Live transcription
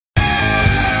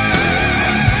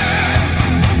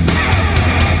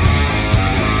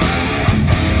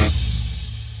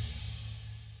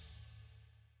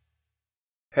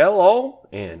Hello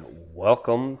and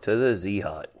welcome to the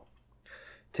Z-Hut.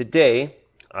 Today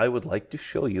I would like to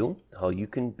show you how you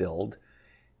can build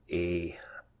a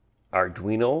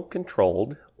Arduino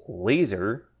controlled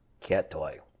laser cat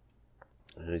toy.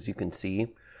 And as you can see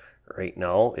right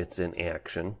now, it's in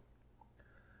action.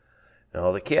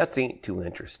 Now the cats ain't too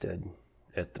interested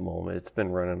at the moment. It's been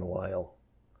running a while.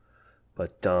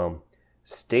 But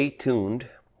stay tuned.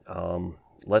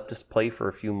 Let this play for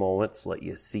a few moments, let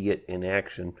you see it in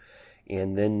action,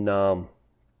 and then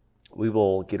we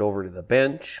will get over to the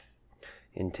bench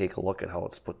and take a look at how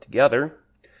it's put together.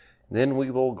 Then we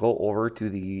will go over to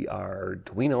the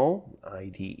Arduino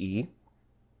IDE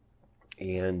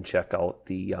and check out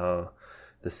the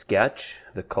sketch,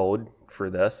 the code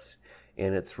for this,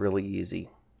 and it's really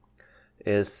easy.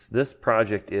 This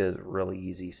project is really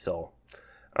easy. So,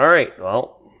 all right,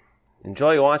 well,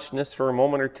 enjoy watching this for a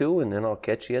moment or two, and then I'll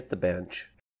catch you at the bench.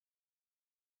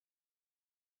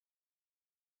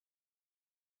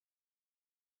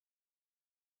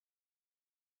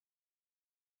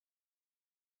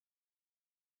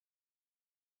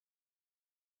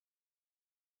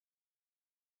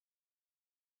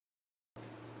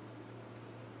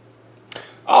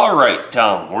 All right,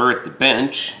 we're at the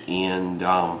bench, and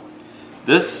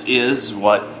this is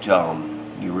what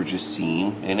you were just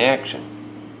seeing in action.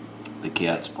 The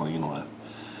cat's playing with.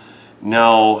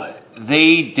 Now,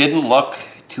 they didn't look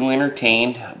too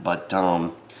entertained, but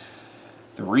the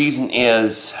reason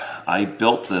is I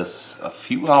built this a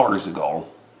few hours ago,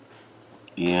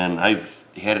 and I've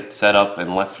had it set up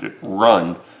and left it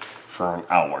run for an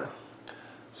hour.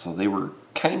 So they were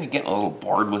kind of getting a little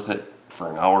bored with it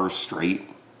for an hour straight.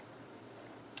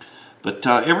 But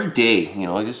every day,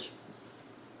 I just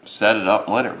set it up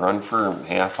and let it run for a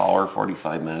half hour,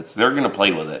 45 minutes. They're going to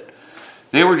play with it.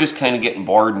 They were just kind of getting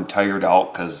bored and tired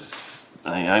out because,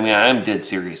 I'm dead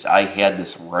serious. I had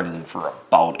this running for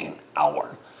about an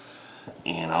hour.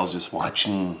 And I was just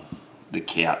watching the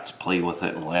cats play with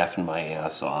it and laughing my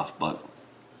ass off. But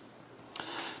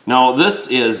now this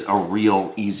is a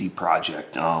real easy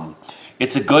project.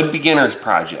 It's a good beginner's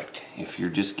project. If you're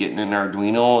just getting an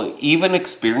Arduino, even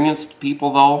experienced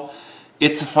people though,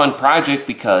 it's a fun project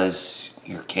because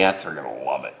your cats are going to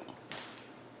love it.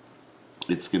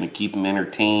 It's going to keep them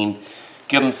entertained,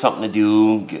 give them something to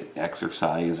do, get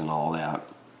exercise and all that.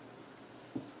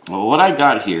 Well, what I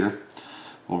got here,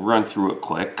 we'll run through it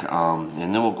quick, and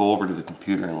then we'll go over to the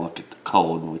computer and look at the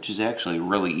code, which is actually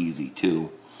really easy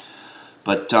too.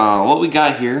 But what we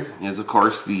got here is, of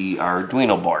course, the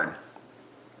Arduino board.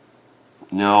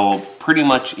 Now, pretty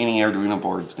much any Arduino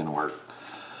board is going to work.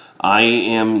 I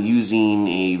am using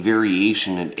a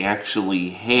variation that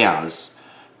actually has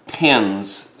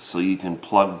pins so you can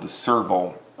plug the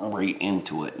servo right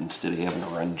into it instead of having to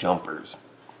run jumpers.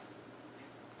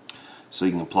 So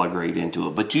you can plug right into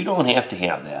it. But you don't have to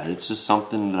have that. It's just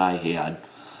something that I had.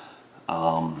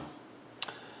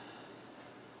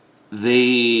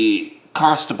 They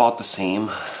cost about the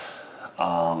same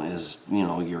as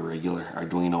your regular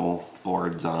Arduino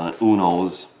boards on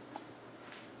Unos.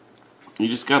 You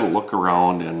just got to look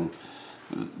around, and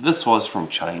this was from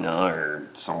China or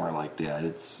somewhere like that.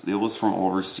 It was from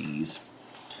overseas,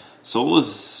 so it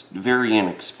was very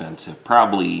inexpensive.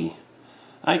 I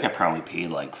think I probably paid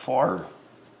like $4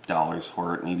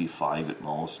 for it, maybe $5 at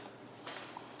most,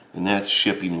 and that's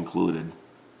shipping included.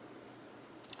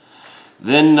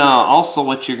 Then also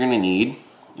what you're going to need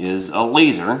is a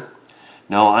laser.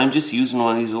 Now I'm just using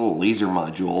one of these little laser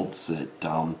modules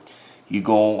that you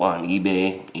go on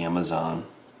eBay, Amazon.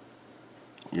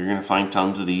 You're going to find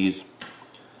tons of these.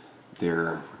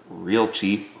 They're real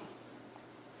cheap,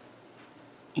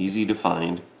 easy to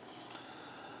find.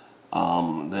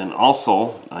 Then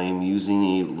also, I am using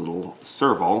a little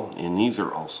servo, and these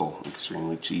are also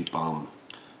extremely cheap. Well,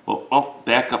 I'll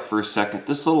back up for a second.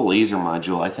 This little laser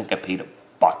module, I think I paid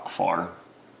 $1 for.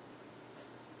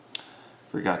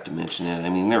 Forgot to mention that.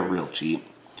 They're real cheap.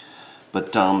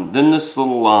 But then this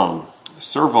little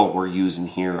servo we're using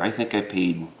here, I think I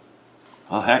paid,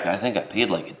 well, heck, I think I paid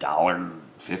like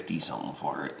 $1.50 something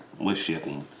for it with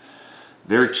shipping.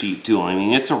 They're cheap too.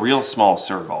 It's a real small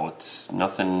servo. It's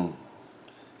nothing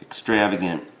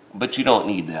extravagant, but you don't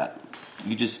need that.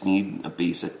 You just need a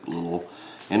basic little,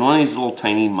 and one of these little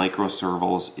tiny micro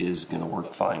servos is going to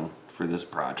work fine for this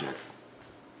project.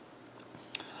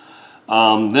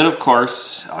 Then of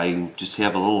course, I just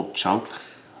have a little chunk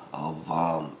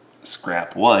of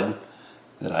scrap wood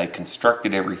that I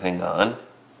constructed everything on,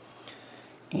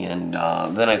 and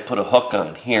then I put a hook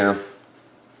on here.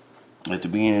 At the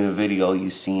beginning of the video, you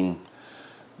seen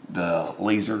the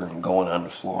laser going on the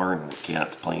floor and the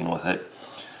cat's playing with it.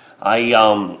 I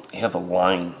have a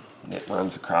line that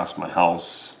runs across my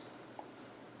house,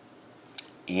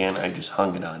 and I just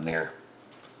hung it on there.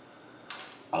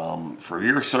 For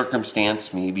your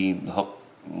circumstance, maybe the hook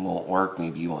won't work.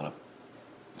 Maybe you want to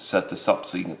set this up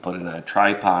so you can put it on a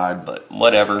tripod, but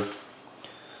whatever.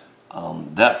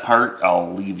 That part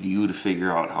I'll leave to you to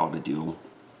figure out how to do.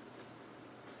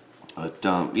 But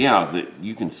yeah,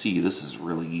 you can see this is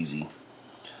really easy.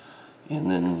 And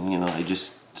then, you know, I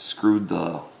just screwed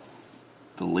the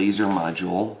laser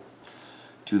module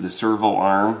to the servo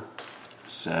arm,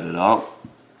 set it up,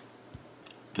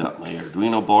 got my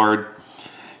Arduino board.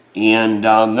 And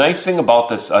the nice thing about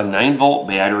this, a 9-volt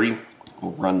battery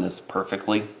will run this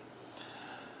perfectly.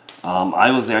 I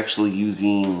was actually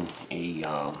using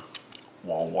a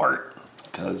wall wart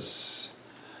because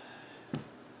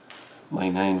my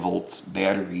 9-volt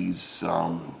batteries,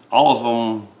 all of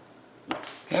them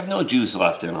have no juice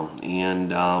left in them,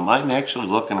 and I'm actually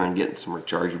looking on getting some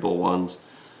rechargeable ones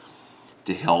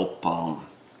to help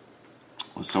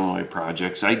with some of my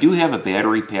projects. I do have a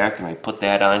battery pack, and I put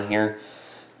that on here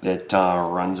that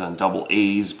runs on double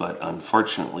A's, but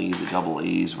unfortunately the double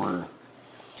A's were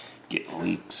getting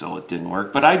weak, so it didn't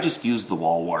work. But I just used the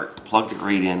wall wart, plugged it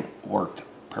right in, worked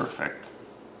perfect.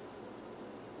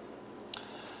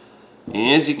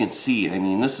 And as you can see, I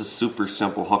mean, this is super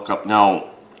simple hookup. Now,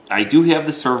 I do have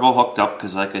the servo hooked up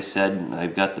because, like I said,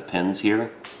 I've got the pins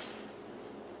here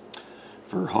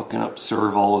for hooking up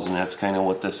servos, and that's kind of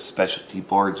what this specialty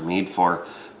board's made for.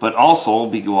 But also,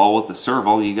 well, with the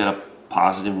servo, you got a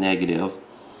positive, negative,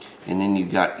 and then you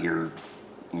got your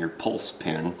pulse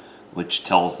pin, which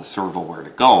tells the servo where to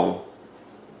go.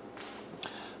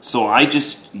 So I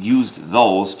just used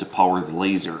those to power the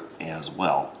laser as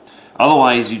well.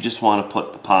 Otherwise, you just want to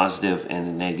put the positive and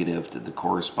the negative to the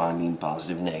corresponding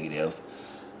positive negative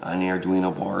on the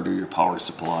Arduino board or your power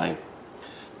supply.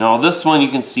 Now this one, you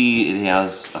can see it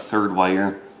has a 3rd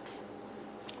wire,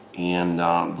 and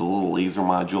the little laser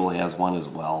module has one as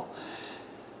well.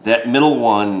 That middle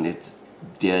one, it's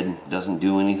dead, doesn't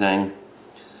do anything.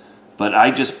 But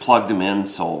I just plugged them in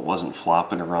so it wasn't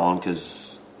flopping around,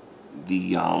 because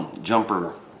the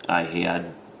jumper I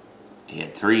had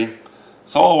 3.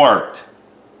 So it worked.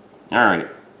 Alright.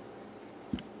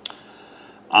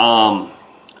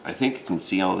 I think you can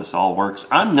see how this all works.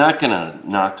 I'm not going to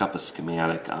knock up a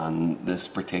schematic on this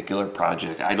particular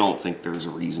project. I don't think there's a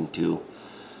reason to.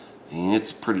 And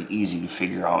it's pretty easy to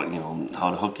figure out, you know, how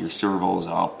to hook your servos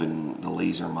up and the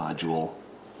laser module.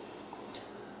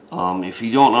 If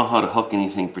you don't know how to hook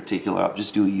anything particular up,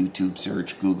 just do a YouTube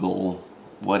search, Google,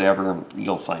 whatever,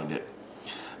 you'll find it.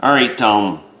 Alright,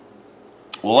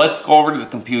 well, let's go over to the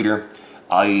computer.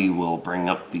 I will bring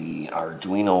up the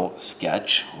Arduino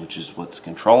Sketch, which is what's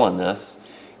controlling this,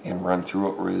 and run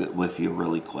through it with you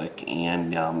really quick.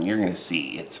 And you're going to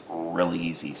see it's really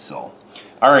easy. So,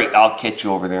 alright, I'll catch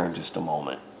you over there in just a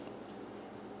moment.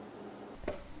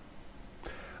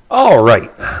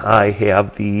 Alright, I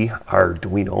have the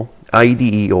Arduino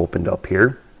IDE opened up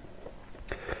here.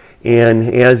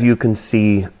 And as you can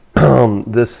see,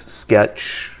 this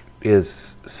sketch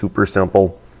is super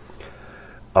simple.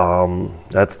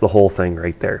 That's the whole thing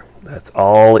right there. That's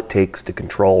all it takes to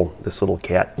control this little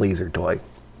cat laser toy.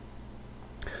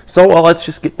 So let's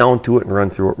just get down to it and run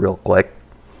through it real quick.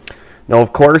 Now,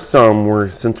 of course,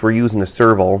 since we're using a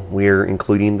servo, we're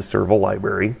including the servo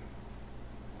library.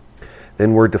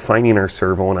 Then we're defining our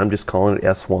servo, and I'm just calling it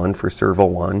S1 for servo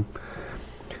 1.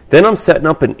 Then I'm setting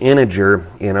up an integer,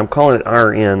 and I'm calling it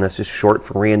RN. That's just short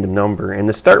for random number. And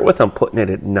to start with, I'm putting it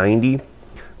at 90,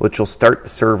 which will start the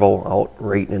servo out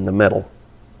right in the middle.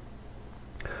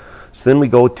 So then we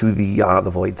go to the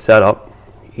void setup,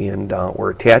 and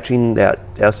we're attaching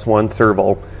that S1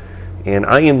 servo, and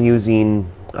I am using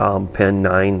pin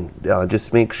 9.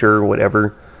 Just make sure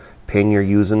whatever pin you're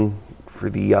using for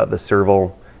the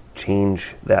servo,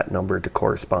 change that number to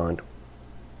correspond.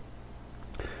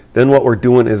 Then what we're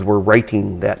doing is we're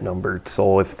writing that number.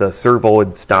 So if the servo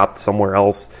had stopped somewhere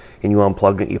else and you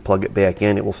unplug it, you plug it back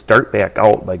in, it will start back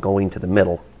out by going to the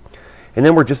middle. And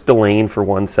then we're just delaying for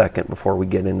 1 second before we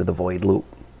get into the void loop.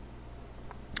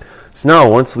 So now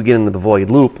once we get into the void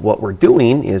loop, what we're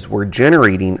doing is we're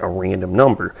generating a random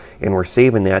number, and we're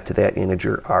saving that to that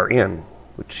integer RN,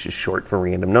 which is short for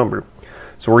random number.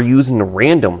 So we're using the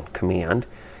random command,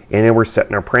 and then we're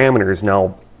setting our parameters.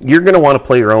 Now, you're going to want to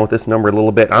play around with this number a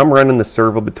little bit. I'm running the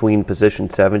servo between position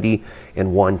 70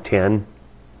 and 110.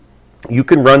 You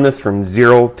can run this from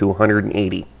 0 to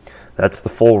 180. That's the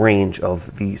full range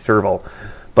of the servo.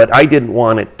 But I didn't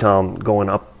want it going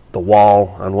up the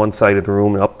wall on one side of the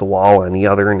room and up the wall on the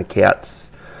other, and the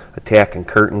cat's attacking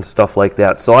curtains, stuff like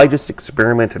that. So I just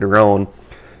experimented around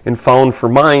and found for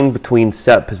mine between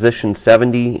set position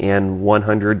 70 and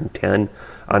 110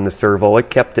 on the servo. It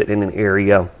kept it in an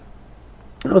area,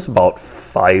 it was about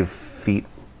 5 feet,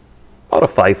 about a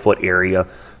 5-foot area.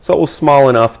 So it was small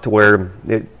enough to where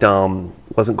it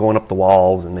wasn't going up the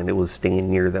walls, and then it was staying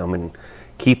near them and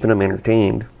keeping them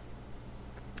entertained.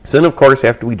 So then, of course,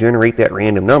 after we generate that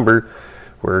random number,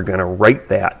 we're going to write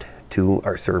that to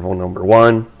our servo number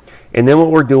 1. And then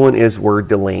what we're doing is we're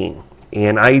delaying.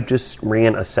 And I just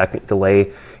ran a second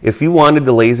delay. If you wanted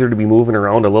the laser to be moving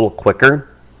around a little quicker,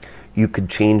 you could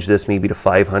change this maybe to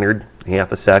 500,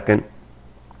 half a second.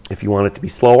 If you want it to be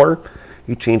slower,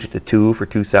 you change it to 2 for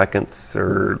 2 seconds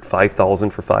or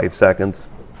 5,000 for 5 seconds.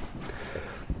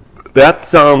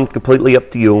 That's completely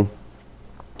up to you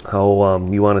how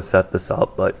you want to set this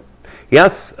up. But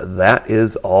yes, that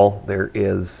is all there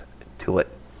is to it.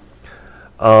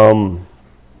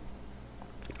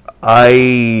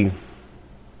 I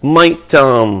might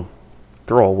throw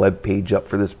a web page up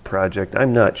for this project.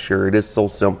 I'm not sure. It is so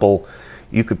simple.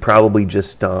 You could probably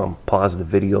just pause the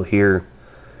video here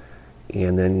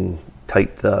and then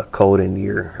type the code into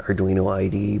your Arduino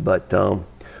IDE. But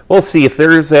we'll see. If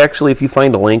you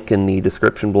find a link in the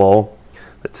description below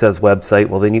that says website,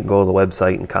 well, then you can go to the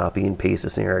website and copy and paste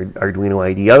this in your Arduino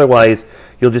IDE. Otherwise,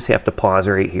 you'll just have to pause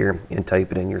right here and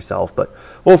type it in yourself. But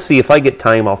we'll see. If I get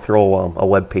time, I'll throw a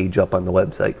web page up on the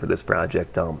website for this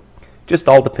project. Just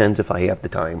all depends if I have the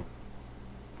time.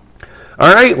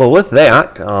 All right, well, with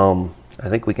that, I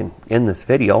think we can end this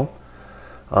video.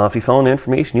 If you found the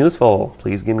information useful,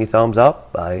 please give me a thumbs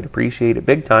up. I'd appreciate it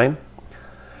big time.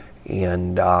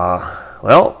 And,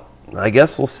 well, I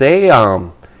guess we'll say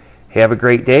have a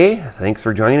great day. Thanks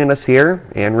for joining us here.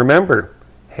 And remember,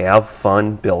 have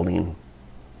fun building.